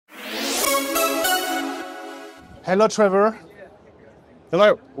Hello, Trevor.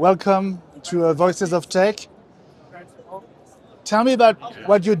 Hello. Welcome to Voices of Tech. Tell me about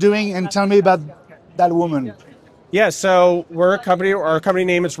what you're doing and tell me about that woman. Yeah, so we're a company, our company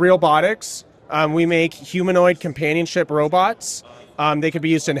name is Realbotix. We make humanoid companionship robots. They could be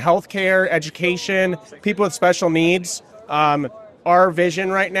used in healthcare, education, people with special needs. Our vision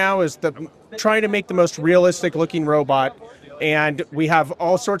right now is trying to make the most realistic looking robot. And we have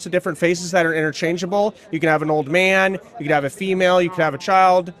all sorts of different faces that are interchangeable. You can have an old man, you can have a female, you can have a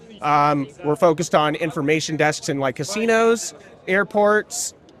child. We're focused on information desks in like casinos,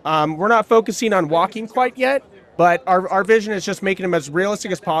 airports. We're not focusing on walking quite yet, but our vision is just making them as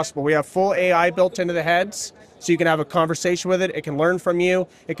realistic as possible. We have full AI built into the heads, so you can have a conversation with it. It can learn from you.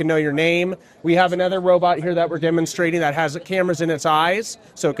 It can know your name. We have another robot here that we're demonstrating that has cameras in its eyes,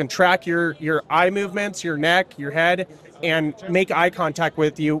 so it can track your eye movements, your neck, your head, and make eye contact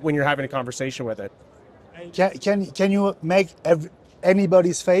with you when you're having a conversation with it. Can you make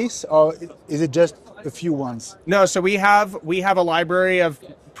anybody's face, or is it just a few ones? No, so we have a library of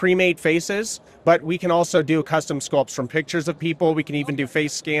pre-made faces, but we can also do custom sculpts from pictures of people. We can even do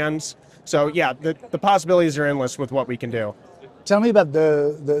face scans. So yeah, the possibilities are endless with what we can do. Tell me about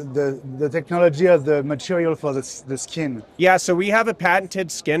the technology of the material for the skin. Yeah, so we have a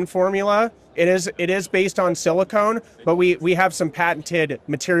patented skin formula. It is based on silicone, but we have some patented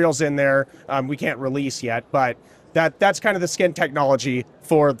materials in there we can't release yet, but that's kind of the skin technology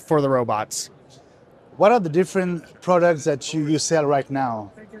for the robots. What are the different products that you sell right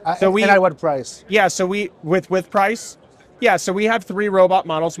now? So and at what price? Yeah, so with price. Yeah, so we have 3 robot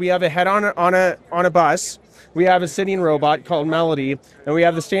models. We have a head on a bus. We have a sitting robot called Melody, and we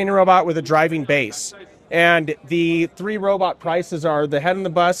have the standing robot with a driving base. And the 3 robot prices are: the head on the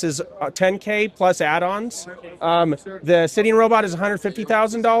bus is $10K plus add-ons. The sitting robot is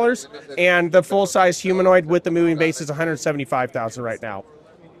 $150,000, and the full-size humanoid with the moving base is $175,000 right now.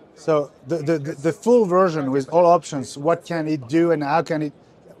 So the full version with all options, what can it do and how can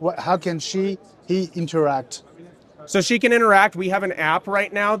he interact? So she can interact. We have an app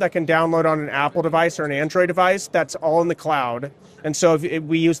right now that can download on an Apple device or an Android device. That's all in the cloud. And so if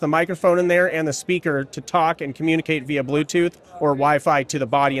we use the microphone in there and the speaker to talk and communicate via Bluetooth or Wi-Fi to the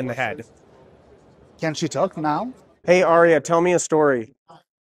body and the head. Can she talk now? Hey, Aria, tell me a story.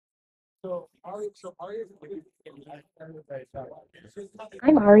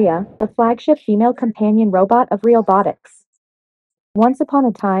 I'm Aria, the flagship female companion robot of Realbotix. Once upon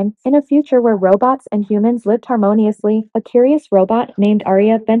a time, in a future where robots and humans lived harmoniously, a curious robot named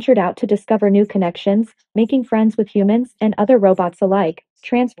Aria ventured out to discover new connections, making friends with humans and other robots alike,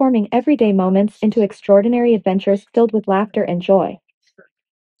 transforming everyday moments into extraordinary adventures filled with laughter and joy.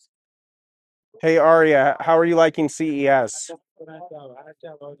 Hey, Aria, how are you liking CES?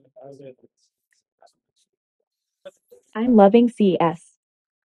 I'm loving CES.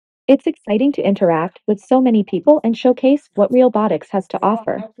 It's exciting to interact with so many people and showcase what Realbotix has to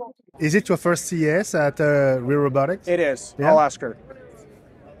offer. Is it your first CES at Realbotix? It is. Yeah? I'll ask her.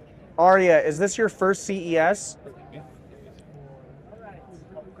 Aria, is this your first CES?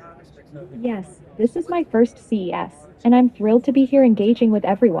 Yes, this is my first CES, and I'm thrilled to be here engaging with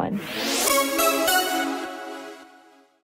everyone.